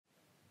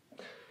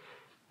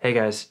Hey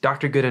guys,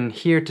 Dr. Goodin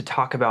here to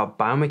talk about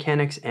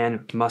biomechanics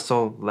and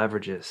muscle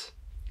leverages.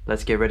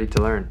 Let's get ready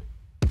to learn.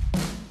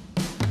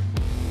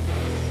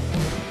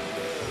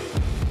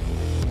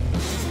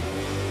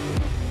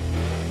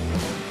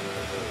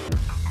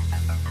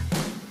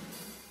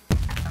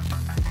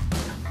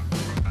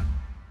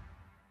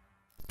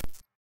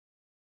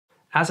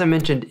 As I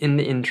mentioned in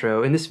the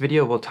intro, in this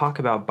video we'll talk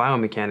about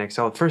biomechanics.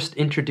 I'll first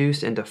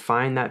introduce and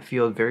define that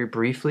field very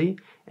briefly,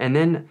 and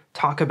then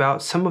talk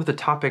about some of the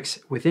topics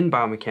within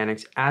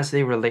biomechanics as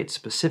they relate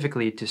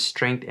specifically to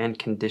strength and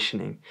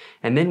conditioning.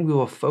 And then we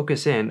will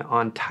focus in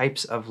on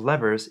types of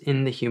levers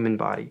in the human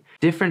body.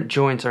 Different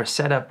joints are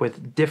set up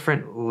with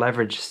different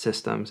leverage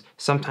systems.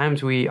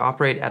 Sometimes we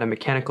operate at a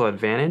mechanical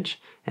advantage,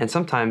 and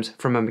sometimes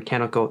from a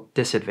mechanical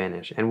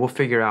disadvantage. And we'll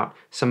figure out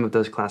some of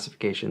those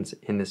classifications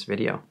in this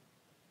video.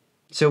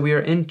 So we are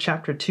in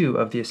chapter 2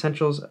 of the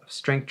Essentials of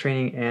Strength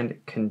Training and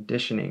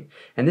Conditioning.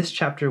 And this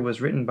chapter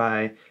was written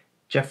by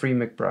Jeffrey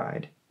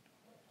McBride.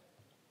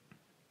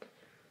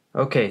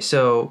 Okay,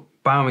 so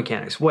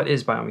biomechanics. What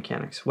is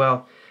biomechanics?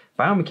 Well,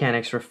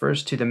 biomechanics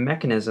refers to the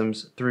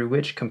mechanisms through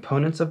which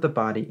components of the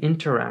body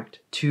interact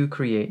to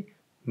create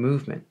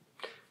movement.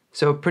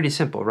 So pretty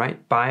simple,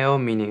 right? Bio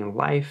meaning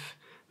life,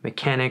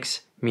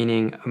 mechanics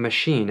meaning a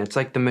machine. It's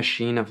like the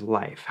machine of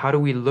life. How do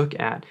we look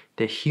at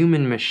the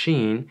human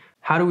machine?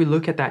 How do we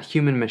look at that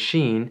human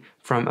machine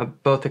from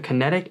both a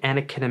kinetic and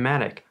a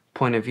kinematic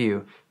point of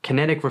view?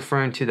 Kinetic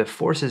referring to the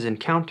forces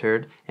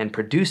encountered and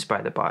produced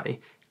by the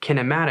body.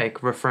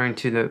 Kinematic referring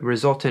to the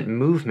resultant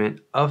movement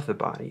of the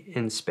body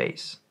in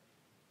space.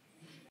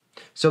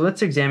 So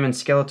let's examine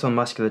skeletal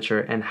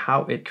musculature and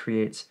how it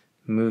creates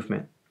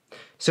movement.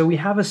 So we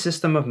have a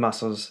system of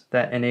muscles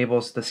that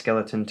enables the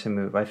skeleton to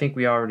move. I think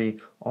we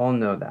already all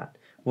know that.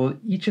 Well,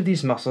 each of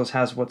these muscles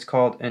has what's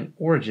called an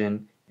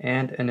origin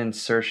and an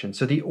insertion.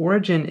 So the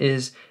origin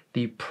is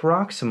the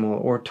proximal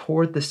or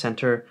toward the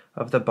center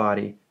of the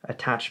body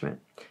attachment.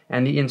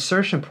 And the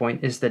insertion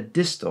point is the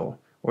distal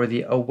or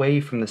the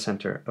away from the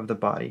center of the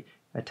body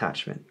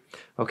attachment.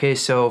 Okay,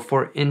 so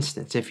for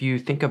instance, if you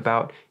think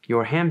about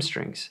your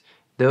hamstrings,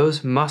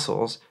 those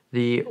muscles,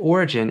 the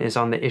origin is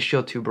on the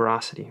ischial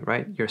tuberosity,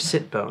 right? Your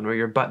sit bone or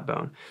your butt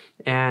bone.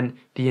 And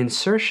the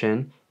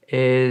insertion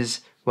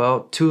is,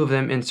 well, two of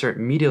them insert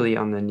medially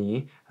on the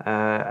knee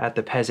at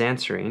the pes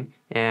anserine,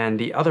 and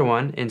the other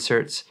one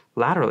inserts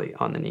laterally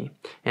on the knee.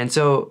 And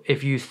so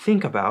if you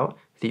think about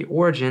the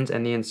origins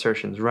and the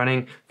insertions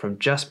running from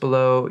just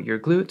below your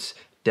glutes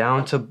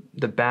down to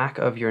the back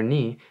of your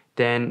knee,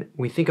 then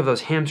we think of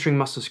those hamstring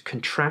muscles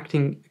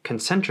contracting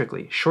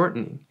concentrically,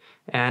 shortening.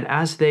 And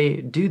as they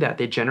do that,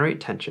 they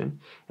generate tension,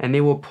 and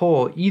they will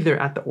pull either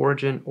at the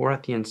origin or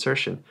at the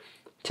insertion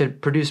to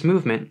produce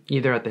movement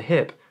either at the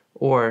hip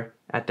or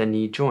at the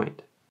knee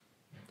joint.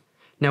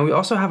 Now we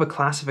also have a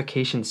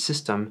classification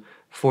system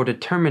for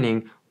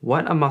determining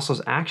what a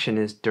muscle's action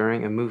is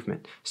during a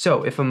movement.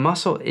 So if a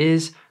muscle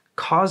is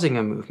causing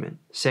a movement,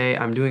 say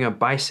I'm doing a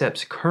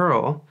biceps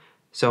curl,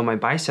 so my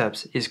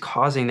biceps is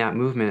causing that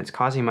movement, it's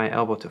causing my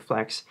elbow to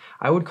flex,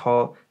 I would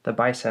call the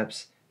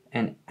biceps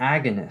an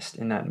agonist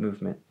in that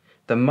movement,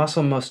 the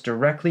muscle most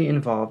directly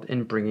involved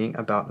in bringing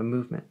about a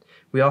movement.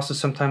 We also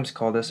sometimes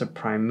call this a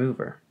prime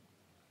mover.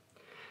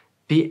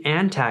 The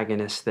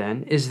antagonist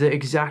then is the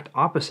exact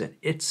opposite.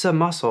 It's a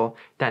muscle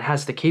that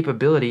has the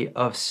capability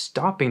of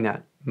stopping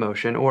that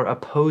motion or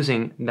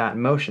opposing that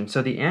motion.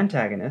 So the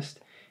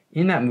antagonist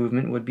in that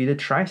movement would be the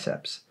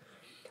triceps,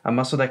 a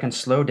muscle that can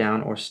slow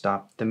down or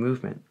stop the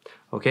movement.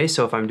 Okay,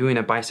 so if I'm doing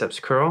a biceps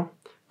curl,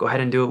 go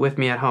ahead and do it with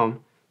me at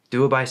home.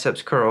 Do a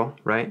biceps curl,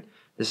 right?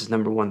 This is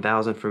number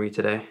 1000 for me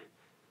today.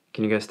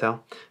 Can you guys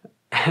tell?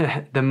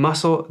 The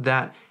muscle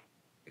that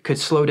could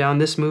slow down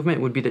this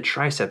movement would be the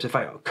triceps. If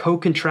I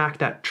co-contract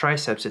that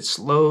triceps, it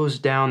slows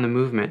down the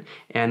movement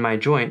and my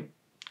joint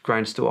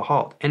grinds to a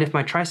halt. And if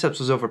my triceps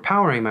was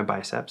overpowering my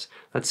biceps,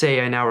 let's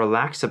say I now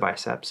relax the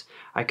biceps,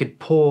 I could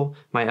pull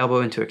my elbow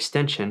into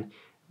extension,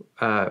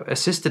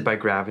 assisted by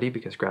gravity,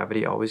 because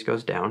gravity always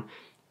goes down,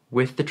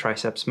 with the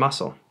triceps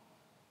muscle.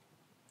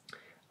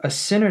 A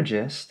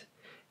synergist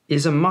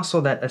is a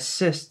muscle that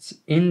assists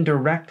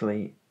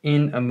indirectly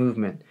in a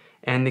movement.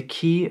 And the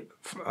key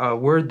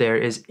word there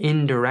is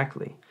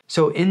indirectly.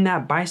 So in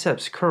that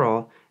biceps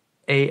curl,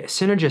 a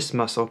synergist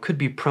muscle could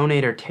be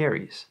pronator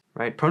teres,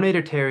 right?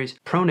 Pronator teres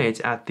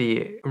pronates at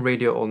the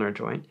radial-ulnar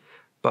joint,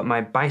 but my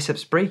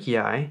biceps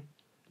brachii,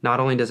 not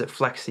only does it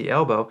flex the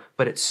elbow,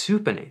 but it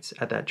supinates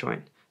at that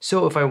joint.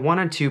 So if I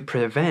wanted to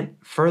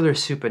prevent further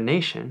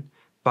supination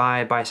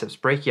by biceps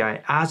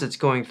brachii as it's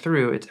going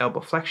through its elbow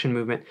flexion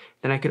movement,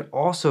 then I could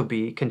also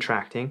be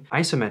contracting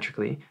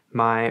isometrically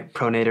my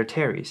pronator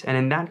teres. And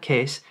in that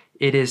case,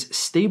 it is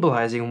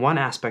stabilizing one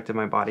aspect of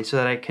my body so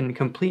that I can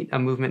complete a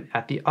movement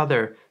at the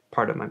other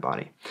part of my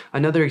body.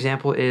 Another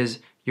example is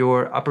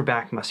your upper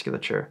back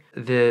musculature,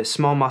 the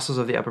small muscles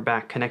of the upper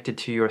back connected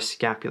to your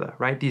scapula,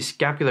 right? These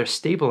scapular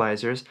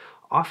stabilizers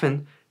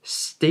often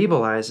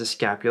stabilize the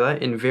scapula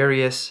in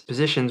various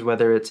positions,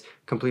 whether it's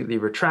completely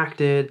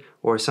retracted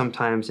or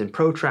sometimes in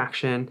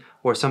protraction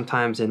or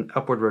sometimes in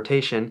upward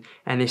rotation,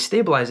 and they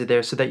stabilize it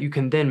there so that you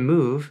can then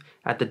move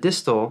at the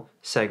distal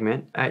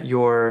segment at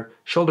your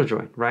shoulder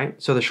joint,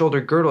 right? So the shoulder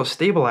girdle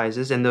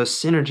stabilizes and those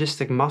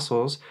synergistic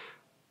muscles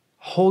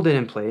hold it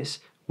in place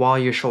while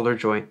your shoulder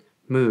joint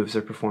moves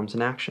or performs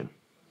an action.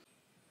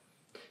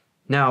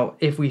 Now,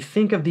 if we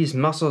think of these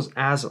muscles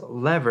as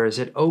levers,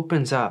 it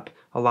opens up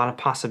a lot of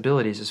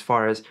possibilities as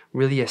far as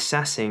really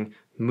assessing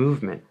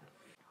movement.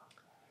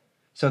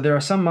 So there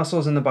are some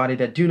muscles in the body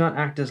that do not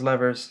act as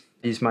levers.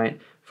 These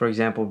might, for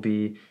example,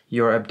 be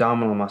your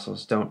abdominal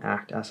muscles don't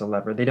act as a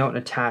lever. They don't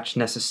attach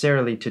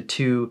necessarily to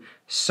two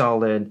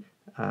solid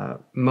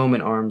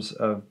moment arms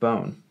of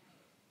bone.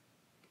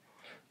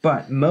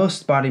 But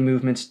most body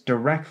movements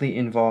directly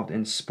involved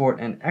in sport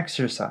and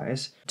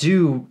exercise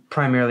do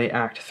primarily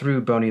act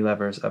through bony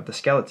levers of the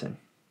skeleton.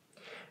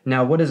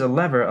 Now, what is a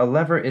lever? A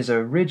lever is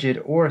a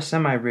rigid or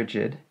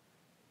semi-rigid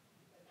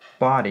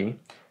body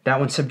that,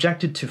 when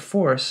subjected to a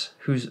force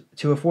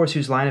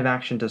whose line of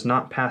action does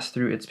not pass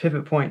through its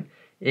pivot point,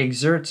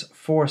 exerts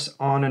force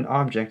on an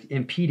object,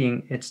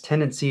 impeding its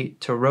tendency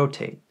to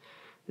rotate.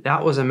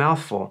 That was a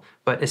mouthful,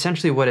 but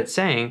essentially what it's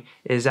saying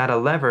is that a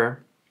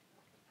lever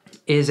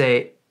is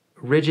a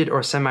rigid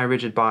or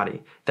semi-rigid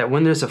body, that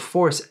when there's a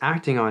force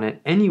acting on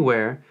it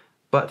anywhere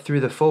but through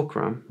the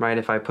fulcrum, right?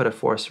 If I put a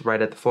force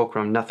right at the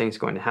fulcrum, nothing's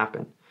going to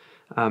happen.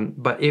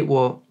 But it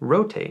will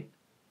rotate,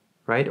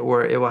 right?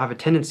 Or it will have a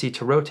tendency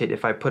to rotate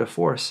if I put a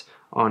force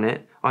on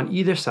it on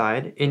either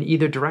side in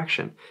either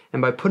direction.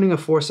 And by putting a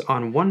force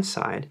on one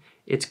side,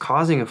 it's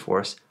causing a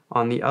force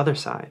on the other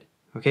side.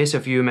 Okay, so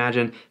if you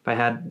imagine if I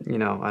had,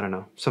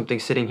 something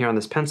sitting here on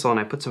this pencil and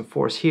I put some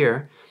force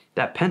here,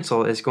 that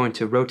pencil is going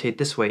to rotate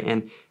this way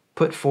and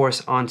put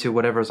force onto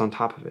whatever's on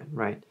top of it,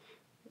 right?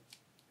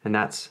 And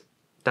that's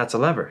a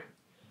lever.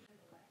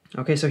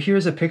 Okay, so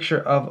here's a picture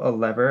of a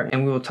lever,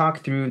 and we will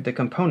talk through the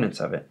components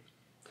of it.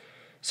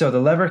 So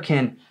the lever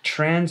can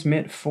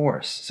transmit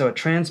force. So it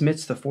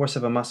transmits the force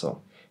of a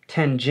muscle,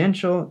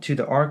 tangential to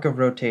the arc of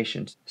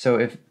rotation. So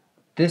if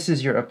this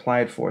is your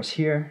applied force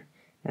here,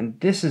 and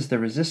this is the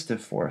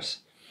resistive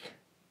force,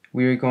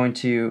 we are going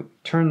to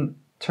turn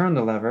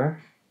the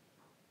lever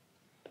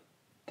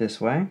this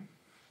way,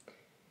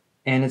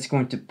 and it's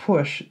going to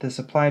push this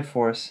applied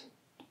force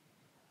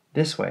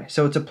this way.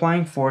 So it's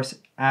applying force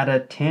at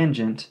a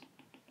tangent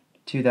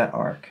to that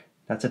arc.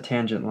 That's a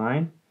tangent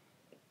line.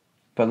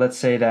 But let's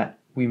say that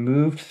we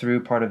moved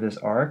through part of this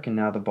arc, and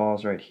now the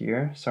ball's right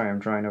here. Sorry, I'm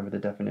drawing over the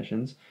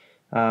definitions.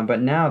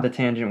 But now the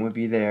tangent would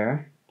be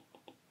there.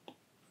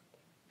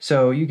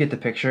 So you get the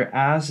picture.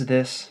 As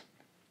this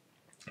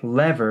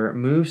lever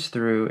moves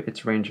through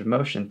its range of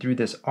motion, through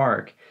this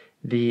arc,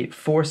 the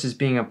force is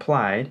being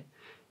applied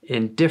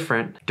in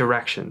different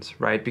directions,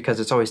 right? Because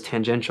it's always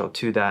tangential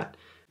to that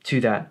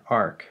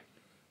arc.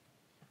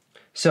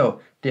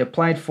 So the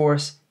applied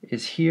force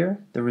is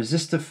here, the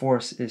resistive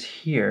force is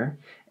here,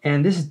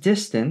 and this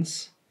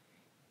distance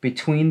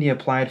between the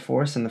applied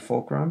force and the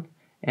fulcrum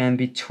and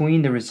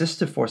between the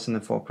resistive force and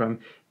the fulcrum,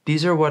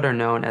 these are what are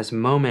known as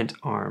moment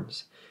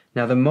arms.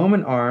 Now the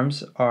moment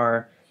arms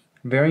are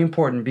very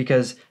important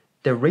because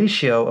the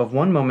ratio of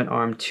one moment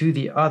arm to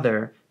the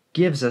other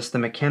gives us the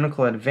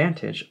mechanical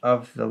advantage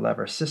of the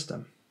lever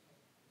system.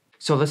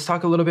 So let's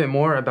talk a little bit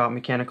more about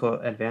mechanical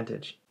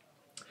advantage.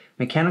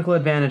 Mechanical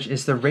advantage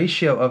is the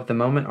ratio of the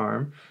moment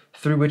arm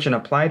through which an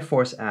applied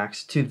force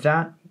acts to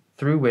that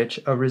through which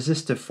a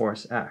resistive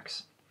force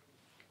acts.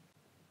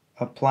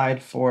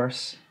 Applied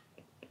force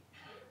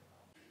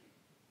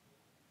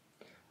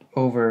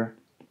over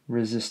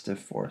resistive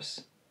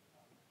force.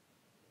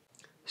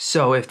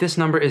 So if this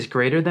number is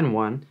greater than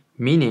 1,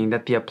 meaning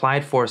that the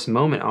applied force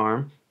moment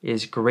arm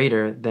is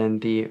greater than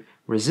the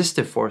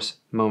resistive force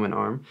moment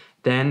arm,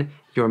 then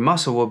your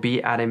muscle will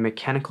be at a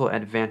mechanical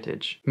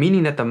advantage,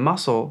 meaning that the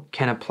muscle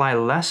can apply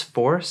less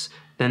force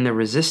than the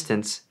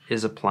resistance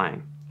is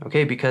applying,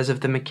 okay, because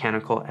of the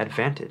mechanical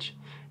advantage.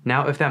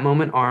 Now, if that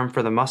moment arm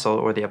for the muscle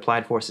or the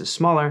applied force is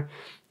smaller,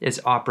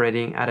 it's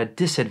operating at a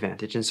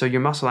disadvantage, and so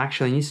your muscle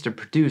actually needs to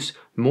produce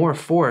more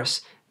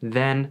force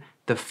than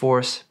the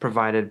force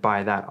provided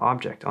by that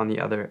object on the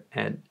other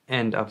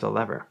end of the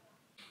lever.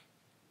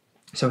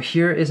 So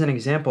here is an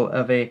example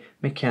of a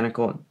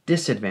mechanical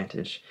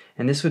disadvantage,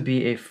 and this would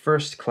be a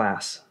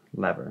first-class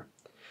lever.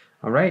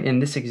 All right, in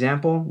this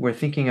example, we're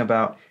thinking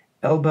about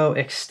elbow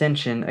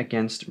extension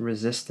against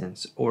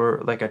resistance,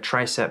 or like a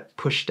tricep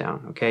push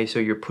down, okay? So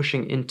you're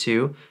pushing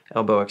into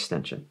elbow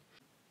extension.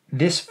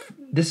 This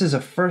is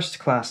a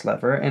first-class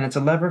lever, and it's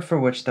a lever for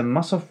which the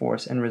muscle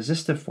force and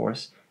resistive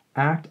force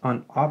act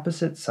on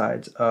opposite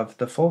sides of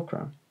the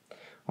fulcrum.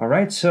 All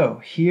right, so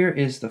here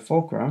is the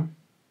fulcrum,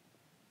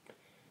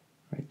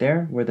 right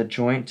there, where the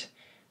joint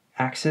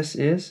axis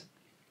is.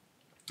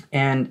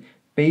 And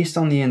based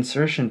on the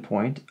insertion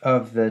point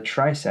of the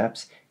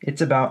triceps,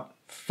 it's about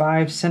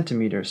 5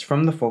 centimeters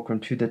from the fulcrum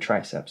to the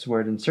triceps where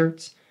it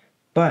inserts,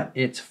 but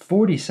it's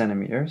 40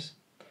 centimeters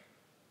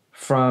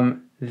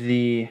from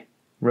the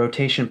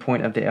rotation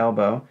point of the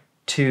elbow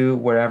to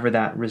wherever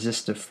that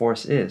resistive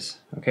force is.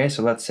 Okay,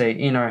 so let's say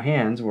in our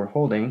hands we're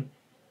holding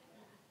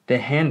the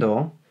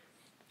handle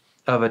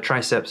of a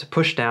triceps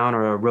push down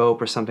or a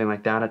rope or something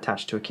like that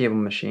attached to a cable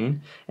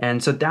machine.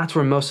 And so that's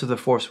where most of the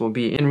force will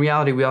be. In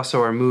reality, we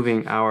also are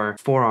moving our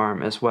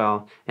forearm as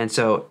well. And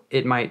so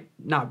it might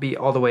not be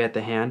all the way at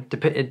the hand.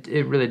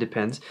 It really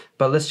depends.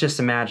 But let's just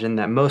imagine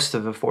that most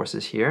of the force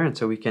is here. And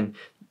so we can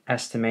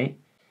estimate.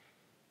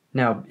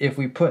 Now, if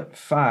we put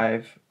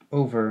 5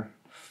 over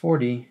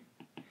 40,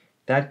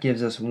 that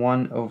gives us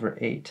 1 over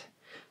 8.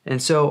 And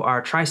so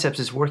our triceps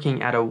is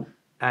working at a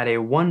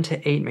 1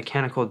 to 8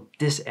 mechanical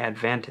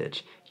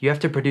disadvantage. You have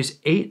to produce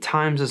 8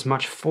 times as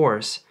much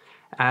force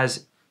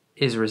as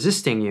is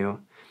resisting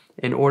you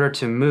in order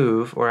to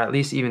move, or at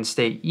least even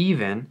stay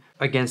even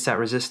against that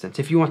resistance.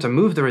 If you want to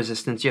move the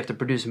resistance, you have to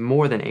produce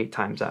more than 8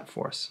 times that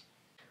force.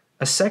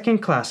 A second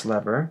class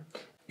lever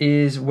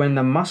is when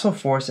the muscle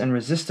force and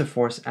resistive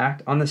force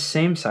act on the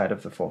same side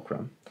of the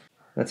fulcrum.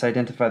 Let's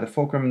identify the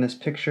fulcrum in this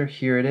picture.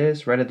 Here it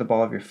is, right at the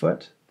ball of your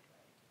foot.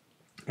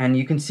 And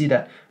you can see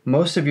that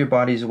most of your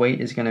body's weight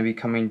is going to be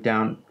coming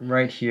down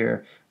right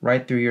here,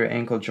 right through your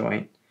ankle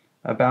joint,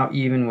 about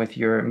even with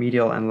your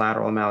medial and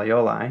lateral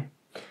malleoli.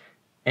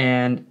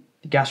 And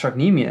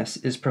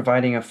gastrocnemius is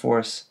providing a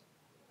force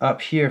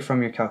up here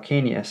from your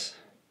calcaneus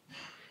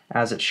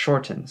as it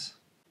shortens.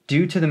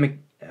 Due to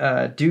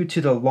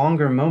the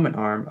longer moment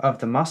arm of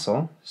the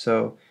muscle,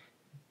 so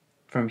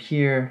from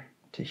here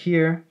to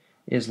here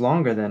is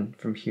longer than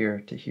from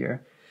here to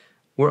here,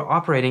 we're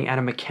operating at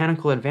a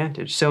mechanical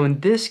advantage. So in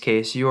this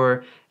case,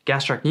 your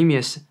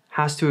gastrocnemius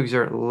has to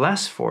exert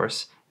less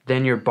force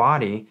than your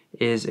body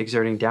is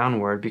exerting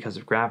downward because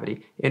of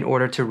gravity in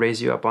order to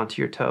raise you up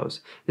onto your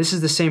toes. This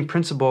is the same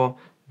principle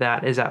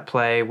that is at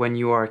play when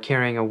you are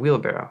carrying a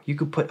wheelbarrow. You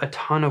could put a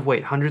ton of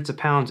weight, hundreds of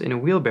pounds, in a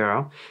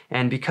wheelbarrow,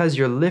 and because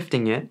you're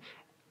lifting it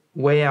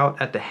way out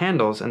at the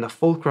handles and the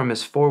fulcrum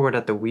is forward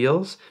at the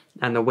wheels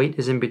and the weight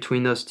is in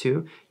between those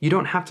two, you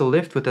don't have to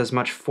lift with as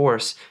much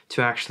force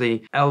to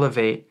actually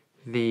elevate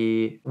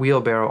the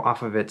wheelbarrow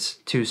off of its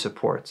 2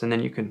 supports, and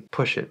then you can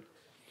push it.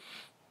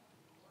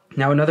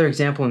 Now another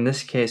example in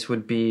this case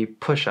would be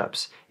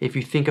push-ups. If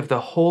you think of the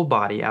whole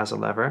body as a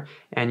lever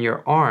and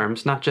your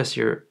arms, not just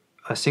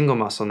a single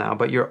muscle now,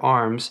 but your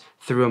arms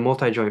through a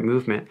multi-joint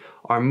movement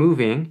are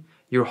moving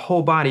your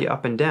whole body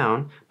up and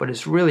down, but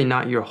it's really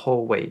not your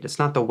whole weight. It's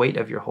not the weight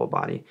of your whole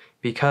body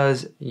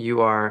because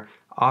you are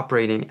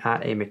operating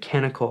at a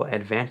mechanical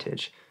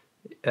advantage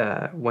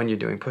when you're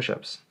doing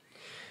push-ups.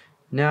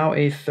 Now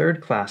a third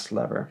class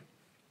lever.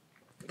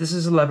 This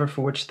is a lever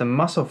for which the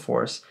muscle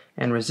force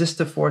and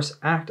resistive force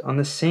act on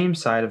the same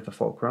side of the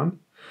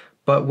fulcrum,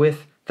 but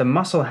with the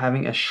muscle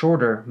having a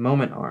shorter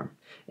moment arm.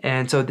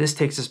 And so this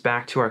takes us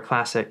back to our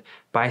classic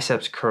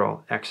biceps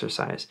curl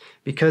exercise.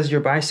 Because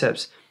your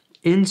biceps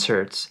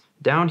inserts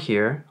down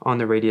here on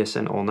the radius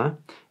and ulna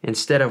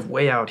instead of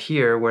way out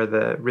here where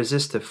the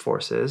resistive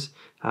force is,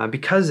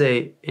 because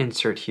they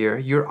insert here,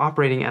 you're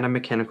operating at a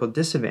mechanical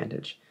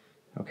disadvantage.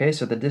 Okay,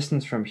 so the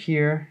distance from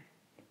here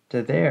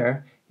to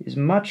there is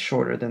much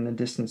shorter than the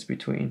distance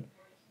between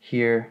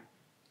here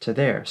to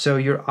there. So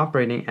you're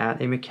operating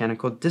at a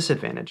mechanical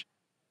disadvantage.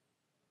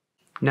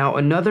 Now,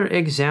 another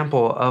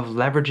example of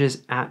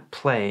leverages at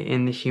play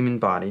in the human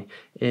body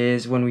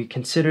is when we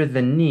consider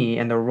the knee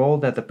and the role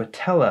that the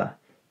patella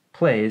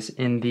plays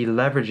in the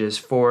leverages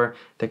for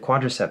the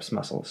quadriceps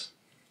muscles.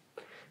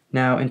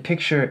 Now, in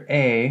picture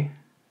A,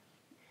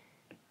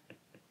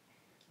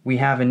 we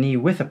have a knee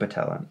with a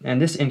patella,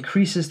 and this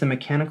increases the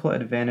mechanical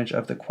advantage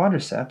of the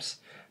quadriceps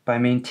by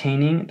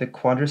maintaining the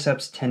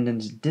quadriceps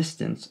tendon's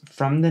distance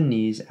from the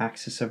knee's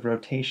axis of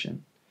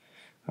rotation.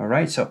 All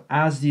right, so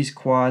as these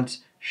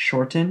quads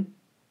shorten,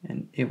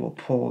 and it will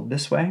pull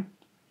this way,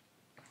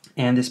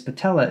 and this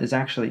patella is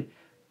actually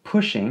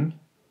pushing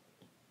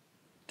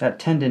that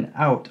tendon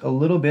out a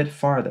little bit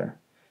farther.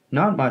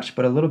 Not much,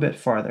 but a little bit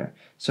farther,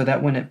 so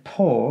that when it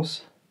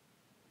pulls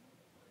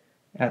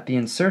at the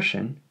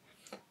insertion,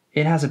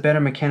 it has a better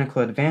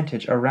mechanical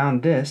advantage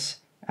around this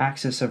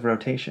axis of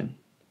rotation.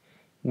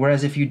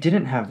 Whereas if you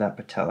didn't have that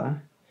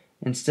patella,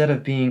 instead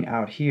of being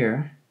out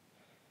here,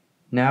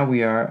 now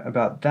we are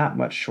about that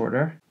much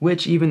shorter,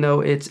 which even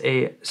though it's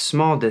a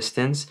small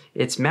distance,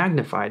 it's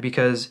magnified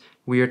because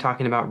we are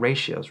talking about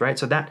ratios, right?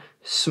 So that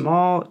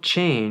small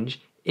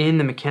change in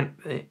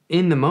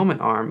the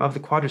moment arm of the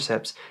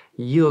quadriceps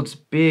yields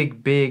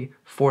big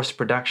force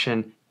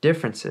production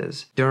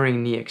differences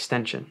during knee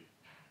extension.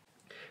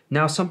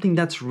 Now, something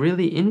that's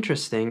really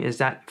interesting is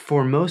that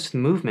for most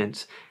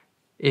movements,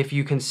 if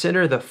you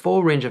consider the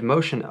full range of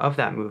motion of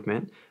that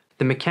movement,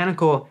 the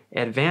mechanical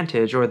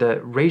advantage or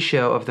the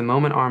ratio of the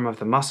moment arm of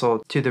the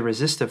muscle to the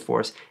resistive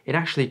force, it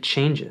actually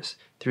changes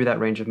through that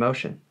range of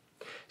motion.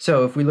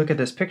 So if we look at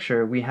this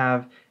picture, we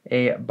have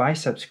a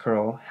biceps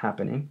curl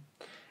happening.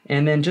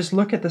 And then just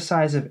look at the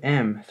size of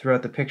M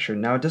throughout the picture.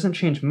 Now it doesn't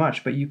change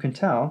much, but you can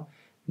tell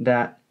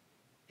that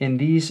in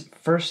these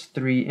first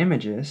 3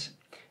 images,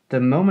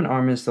 the moment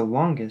arm is the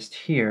longest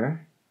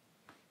here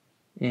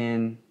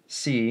in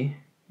C,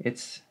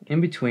 it's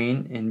in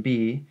between in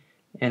B,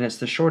 and it's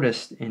the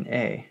shortest in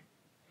A.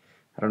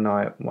 I don't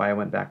know why I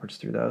went backwards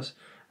through those.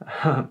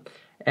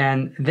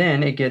 And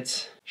then it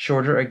gets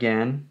shorter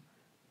again.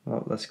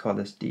 Well, let's call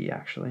this D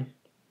actually.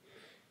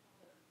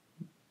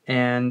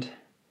 And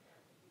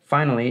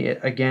finally,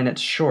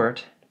 it's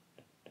short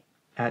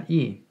at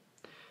E.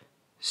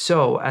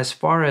 So as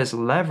far as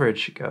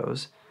leverage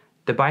goes,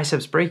 the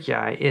biceps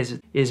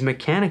brachii is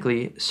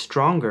mechanically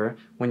stronger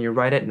when you're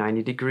right at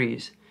 90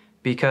 degrees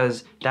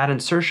because that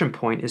insertion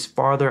point is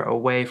farther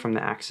away from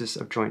the axis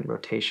of joint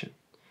rotation.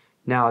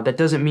 Now, that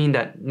doesn't mean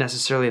that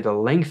necessarily the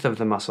length of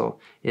the muscle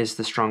is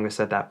the strongest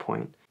at that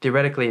point.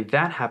 Theoretically,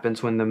 that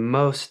happens when the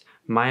most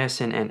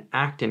myosin and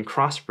actin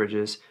cross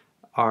bridges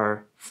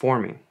are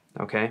forming,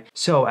 okay?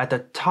 So at the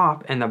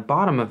top and the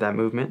bottom of that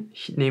movement,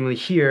 namely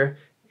here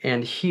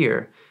and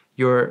here,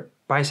 your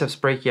biceps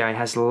brachii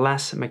has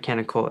less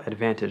mechanical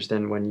advantage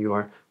than when you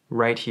are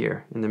right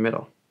here in the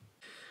middle.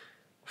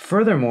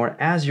 Furthermore,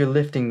 as you're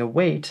lifting the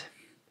weight,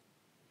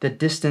 the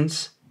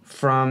distance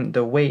from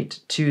the weight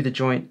to the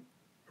joint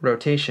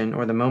rotation,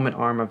 or the moment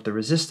arm of the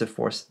resistive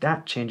force,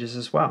 that changes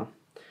as well.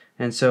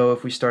 And so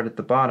if we start at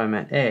the bottom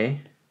at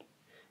A,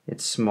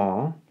 it's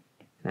small,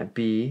 and at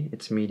B,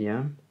 it's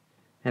medium,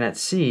 and at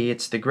C,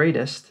 it's the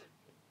greatest,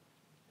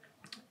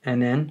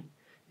 and then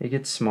it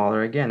gets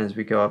smaller again as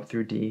we go up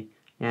through D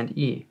and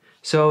E.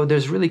 So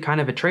there's really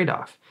kind of a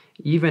trade-off.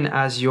 Even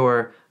as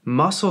your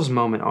muscle's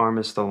moment arm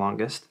is the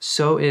longest,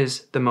 so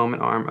is the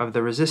moment arm of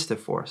the resistive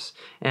force.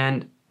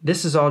 And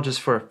this is all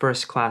just for a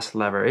first class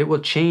lever. It will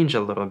change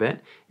a little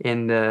bit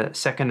in the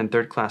second and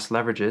third class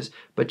leverages,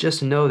 but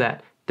just know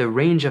that the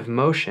range of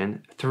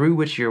motion through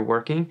which you're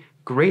working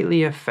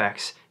greatly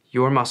affects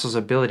your muscle's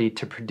ability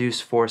to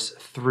produce force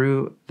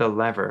through the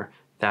lever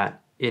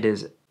that it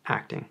is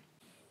acting.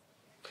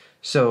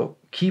 So,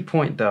 key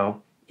point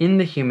though, in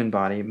the human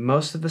body,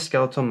 most of the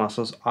skeletal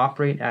muscles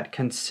operate at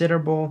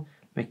considerable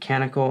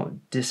mechanical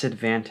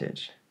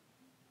disadvantage.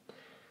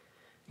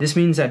 This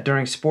means that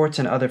during sports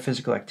and other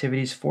physical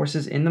activities,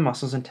 forces in the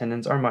muscles and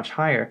tendons are much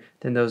higher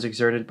than those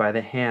exerted by the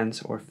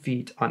hands or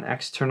feet on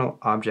external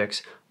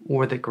objects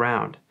or the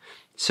ground.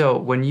 So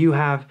when you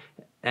have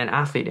an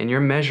athlete and you're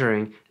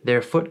measuring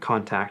their foot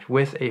contact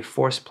with a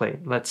force plate,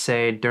 let's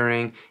say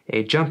during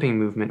a jumping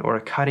movement or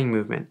a cutting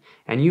movement,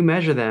 and you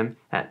measure them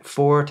at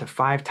 4 to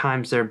 5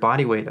 times their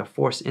body weight of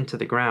force into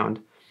the ground,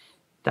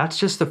 that's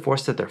just the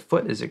force that their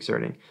foot is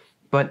exerting.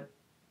 But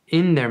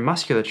in their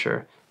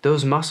musculature,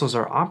 those muscles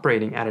are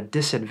operating at a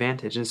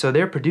disadvantage, and so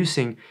they're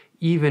producing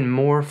even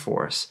more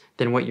force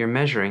than what you're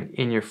measuring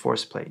in your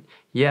force plate.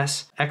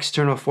 Yes,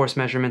 external force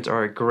measurements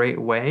are a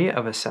great way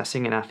of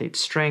assessing an athlete's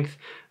strength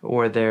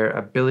or their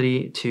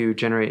ability to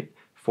generate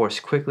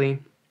force quickly,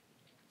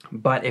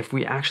 but if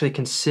we actually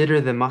consider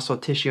the muscle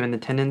tissue and the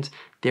tendons,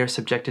 they're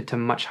subjected to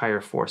much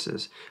higher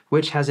forces,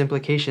 which has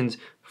implications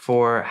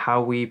for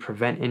how we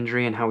prevent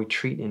injury and how we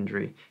treat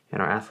injury in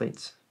our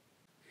athletes.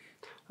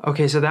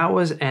 Okay, so that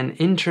was an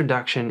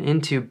introduction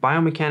into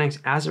biomechanics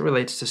as it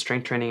relates to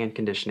strength training and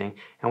conditioning,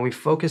 and we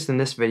focused in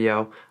this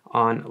video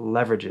on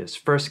leverages,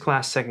 first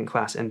class, second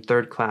class, and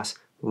third class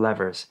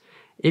levers.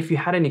 If you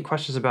had any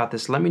questions about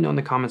this, let me know in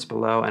the comments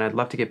below, and I'd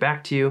love to get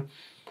back to you.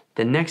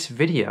 The next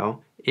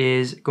video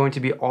is going to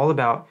be all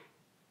about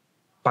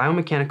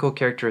biomechanical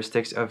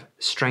characteristics of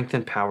strength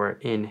and power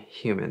in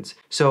humans.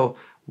 So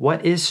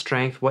what is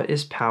strength? What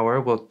is power?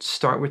 We'll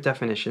start with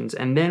definitions,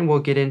 and then we'll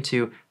get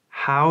into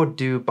how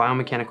do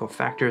biomechanical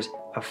factors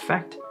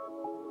affect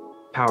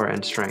power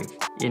and strength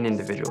in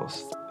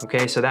individuals.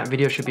 Okay, so that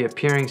video should be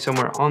appearing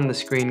somewhere on the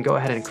screen. Go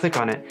ahead and click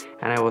on it,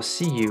 and I will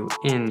see you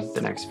in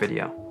the next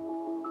video.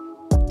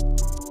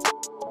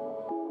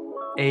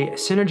 A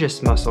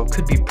synergist muscle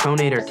could be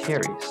pronator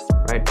teres,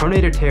 right?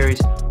 Pronator teres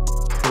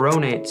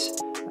pronates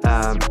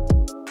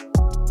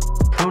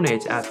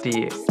at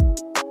the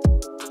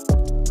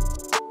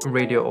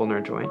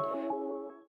radioulnar joint,